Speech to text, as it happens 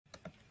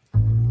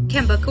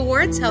Can book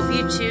awards help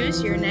you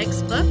choose your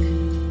next book?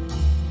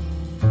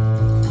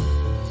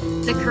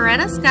 The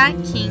Coretta Scott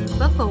King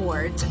Book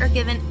Awards are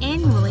given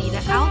annually to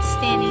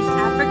outstanding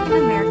African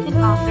American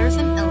authors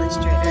and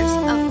illustrators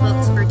of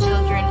books for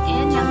children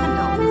and young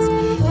adults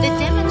that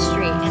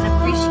demonstrate an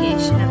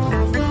appreciation of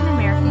African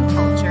American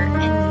culture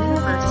and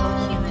universal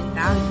human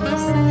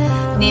values.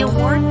 The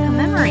award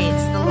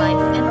commemorates the life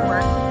and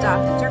work of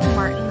Dr.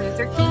 Martin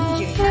Luther King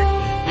Jr.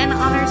 and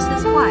honors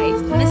his wife,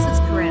 Mrs.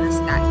 Coretta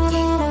Scott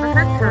King, for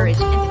her courage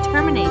and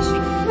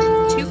determination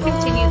to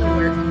continue the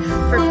work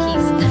for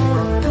peace and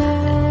world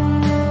benefit.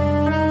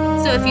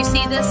 So if you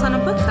see this on a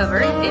book cover,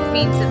 it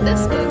means that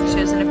this book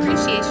shows an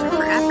appreciation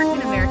for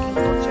African American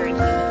culture and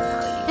human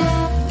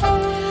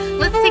values.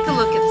 Let's take a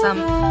look at some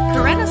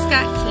Coretta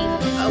Scott King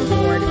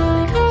Award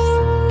winners.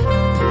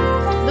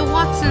 The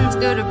Watsons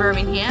Go to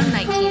Birmingham,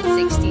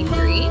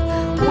 1963,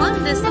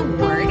 won this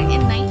award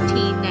in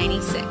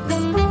 1996.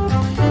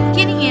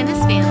 Kenny and his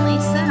family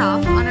set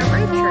off on a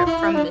road trip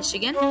from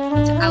Michigan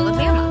to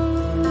Alabama.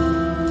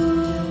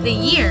 The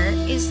year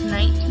is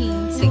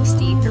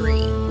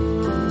 1963.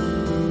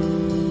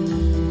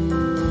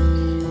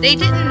 They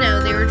didn't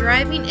know they were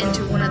driving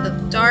into one of the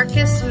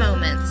darkest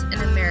moments in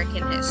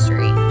American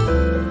history.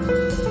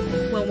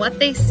 Will what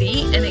they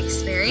see and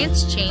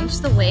experience change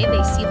the way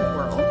they see the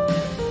world?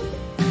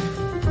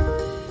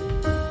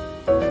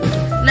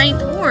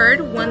 Ninth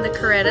Ward won the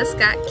Coretta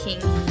Scott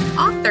King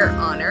Author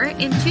Honor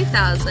in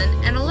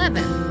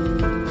 2011.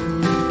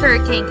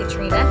 Hurricane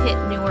Katrina hit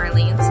New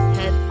Orleans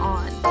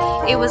head-on.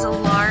 It was a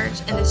large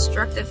and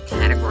destructive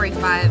Category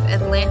 5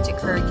 Atlantic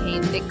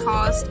hurricane that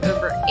caused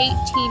over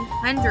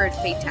 1,800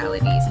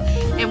 fatalities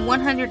and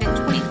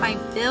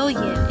 $125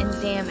 billion in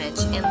damage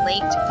in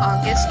late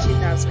August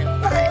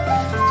 2005.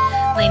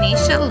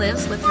 Lanisha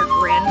lives with her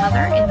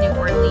grandmother in New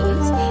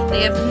Orleans.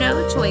 They have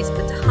no choice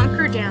but to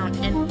hunker down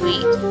and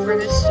wait for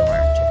the storm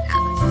to pass.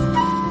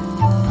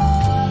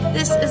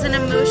 This is an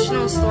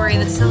emotional story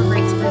that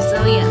celebrates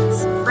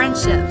resilience,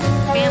 friendship,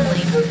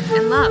 family,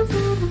 and love.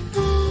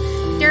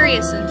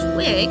 Darius and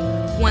Twig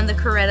won the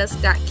Coretta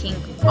Scott King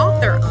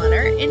Author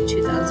Honor in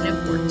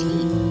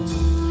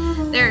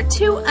 2014. There are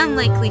two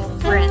unlikely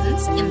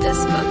friends in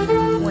this book.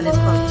 One is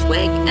called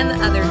Twig and the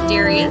other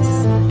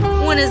Darius.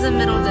 One is a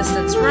middle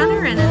distance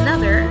runner and the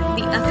other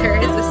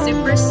is a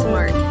super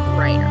smart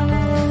writer.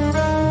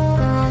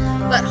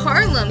 But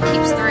Harlem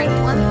keeps throwing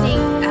one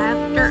thing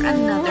after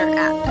another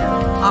at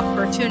them.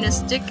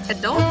 Opportunistic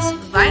adults,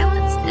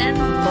 violence, and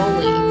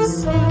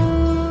bullies.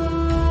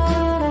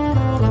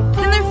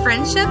 Can their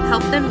friendship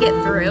help them get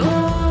through?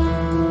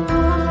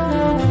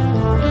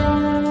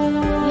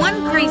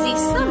 One Crazy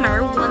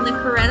Summer won the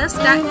Coretta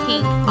Scott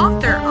King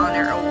Author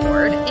Honor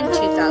Award in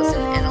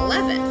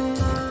 2011.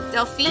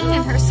 Delphine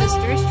and her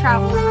sisters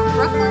traveled from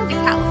Brooklyn to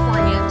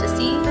California to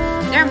see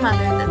their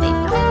mother that they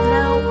don't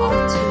know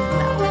all too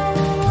well.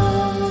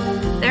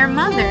 Their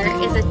mother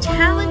is a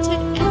talented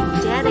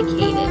and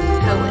dedicated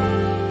poet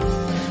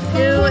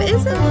who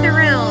isn't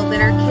thrilled that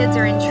her kids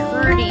are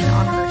intruding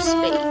on her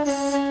space.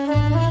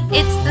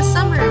 It's the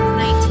summer of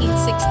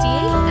 1968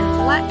 and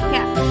Black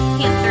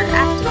Panther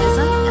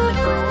activism, and the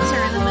girls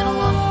are in the middle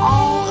of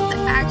all of the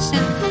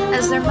action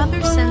as their mother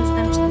sends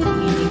them to the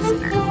community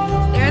center.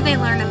 There they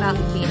learn about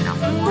the Vietnam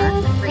War,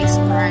 race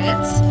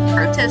riots,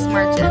 protest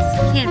marches,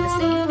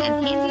 canvassing,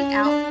 and handing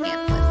out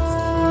pamphlets.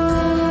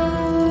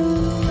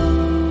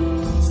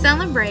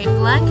 Celebrate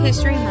Black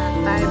History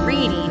Month by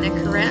reading a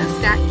Coretta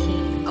Scott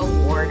King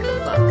Award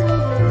book.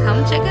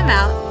 Come check them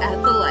out at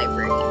the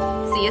library.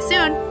 See you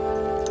soon!